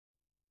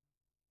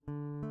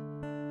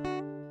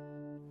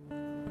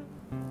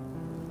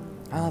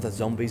Ah, the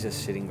zombies are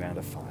sitting round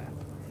a fire.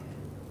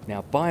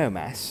 Now,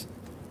 biomass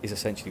is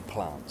essentially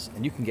plants,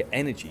 and you can get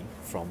energy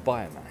from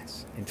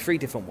biomass in 3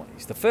 different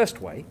ways. The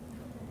first way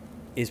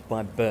is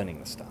by burning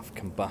the stuff,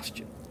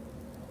 combustion.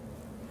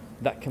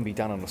 That can be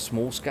done on a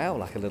small scale,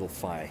 like a little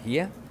fire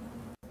here,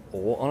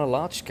 or on a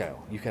large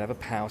scale. You can have a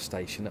power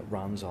station that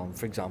runs on,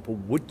 for example,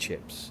 wood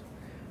chips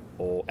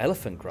or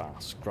elephant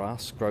grass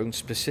grown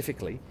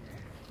specifically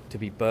to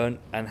be burnt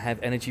and have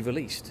energy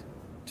released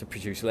to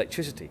produce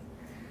electricity.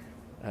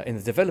 In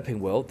the developing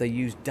world, they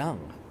use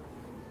dung,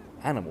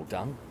 animal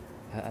dung,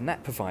 and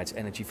that provides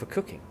energy for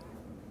cooking.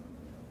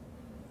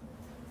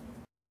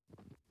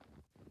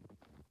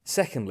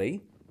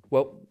 Secondly,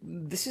 well,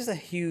 this is a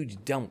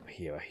huge dump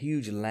here, a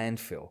huge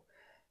landfill,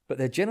 but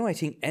they're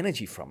generating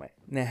energy from it.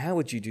 Now, how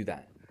would you do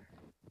that?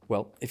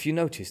 Well, if you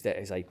notice, there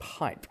is a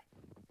pipe,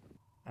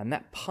 and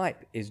that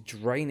pipe is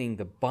draining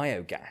the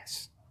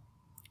biogas,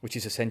 which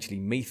is essentially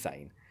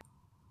methane,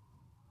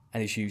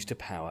 and is used to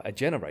power a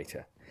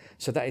generator.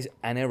 So that is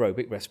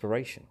anaerobic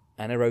respiration.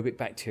 Anaerobic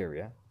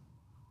bacteria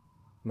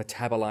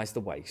metabolize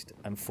the waste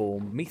and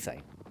form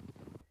methane.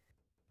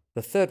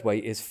 The third way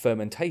is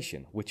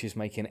fermentation, which is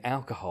making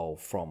alcohol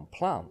from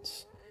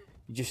plants.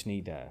 You just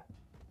need a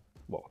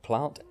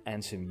plant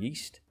and some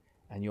yeast,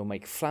 and you'll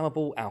make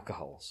flammable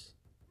alcohols.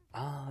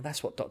 Ah,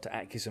 that's what Dr.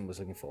 Atkinson was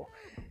looking for.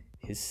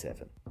 His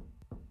 7.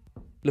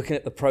 Looking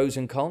at the pros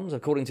and cons,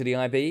 according to the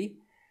IBE,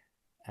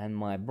 and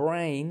my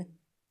brain,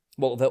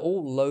 well, they're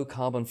all low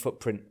carbon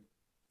footprint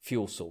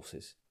fuel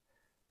sources.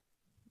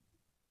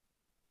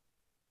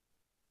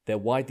 They're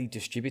widely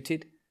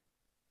distributed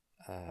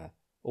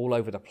all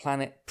over the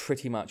planet.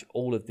 Pretty much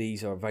all of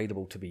these are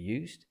available to be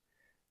used.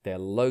 They're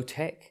low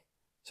tech,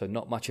 so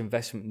not much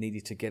investment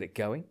needed to get it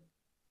going.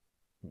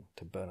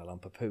 To burn a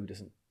lump of poo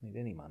doesn't need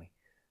any money,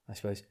 I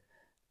suppose.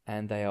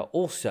 And they are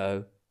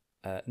also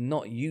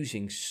not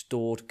using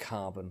stored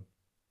carbon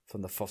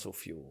from the fossil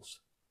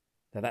fuels.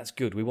 Now that's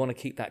good. We want to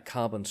keep that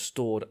carbon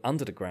stored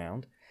under the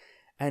ground.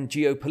 And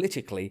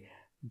geopolitically,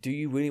 do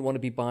you really want to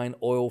be buying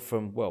oil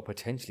from, well,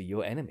 potentially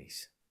your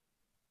enemies?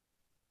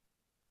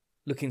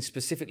 Looking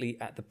specifically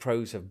at the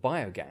pros of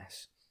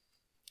biogas,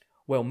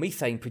 well,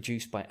 methane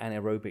produced by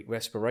anaerobic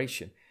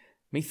respiration.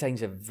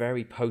 Methane's a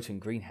very potent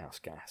greenhouse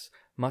gas,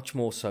 much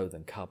more so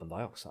than carbon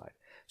dioxide.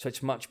 So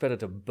it's much better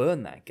to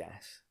burn that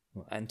gas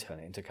and turn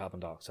it into carbon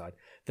dioxide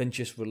than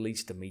just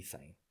release the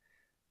methane,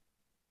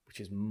 which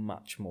is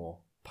much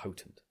more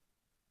potent.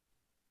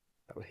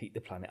 That would heat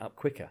the planet up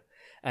quicker.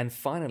 And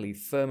finally,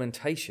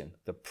 fermentation.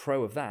 The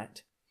pro of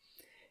that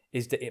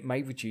is that it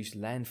may reduce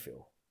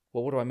landfill.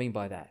 Well, what do I mean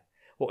by that?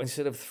 Well,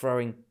 instead of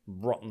throwing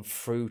rotten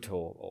fruit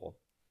or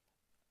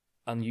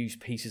unused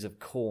pieces of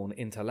corn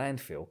into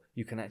landfill,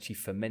 you can actually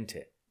ferment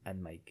it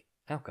and make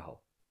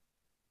alcohol.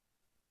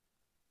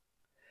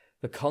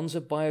 The cons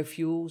of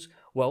biofuels,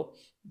 well,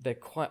 they're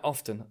quite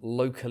often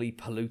locally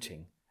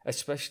polluting,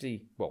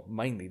 especially, well,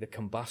 mainly the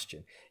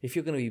combustion. If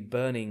you're going to be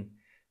burning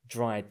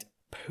dried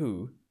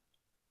poo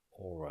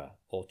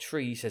or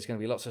trees, there's going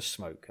to be lots of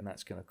smoke, and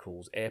that's going to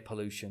cause air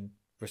pollution,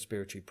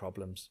 respiratory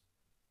problems,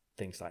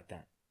 things like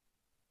that.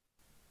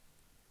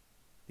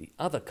 The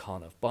other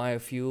con of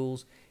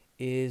biofuels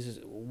is,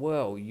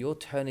 well, you're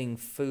turning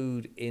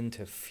food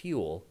into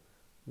fuel.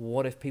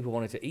 What if people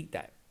wanted to eat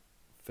that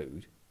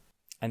food?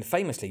 And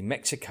famously,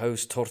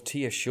 Mexico's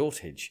tortilla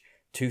shortage,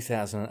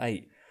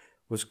 2008,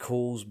 was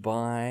caused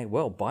by,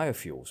 well,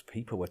 biofuels.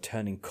 People were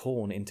turning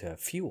corn into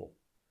fuel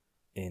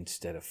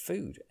instead of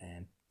food,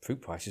 and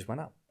food prices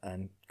went up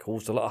and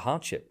caused a lot of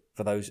hardship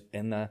for those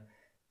in the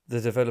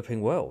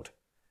developing world.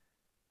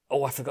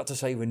 Oh, I forgot to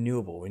say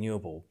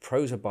renewable.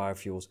 Pros of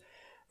biofuels,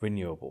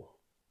 renewable.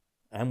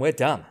 And we're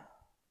done.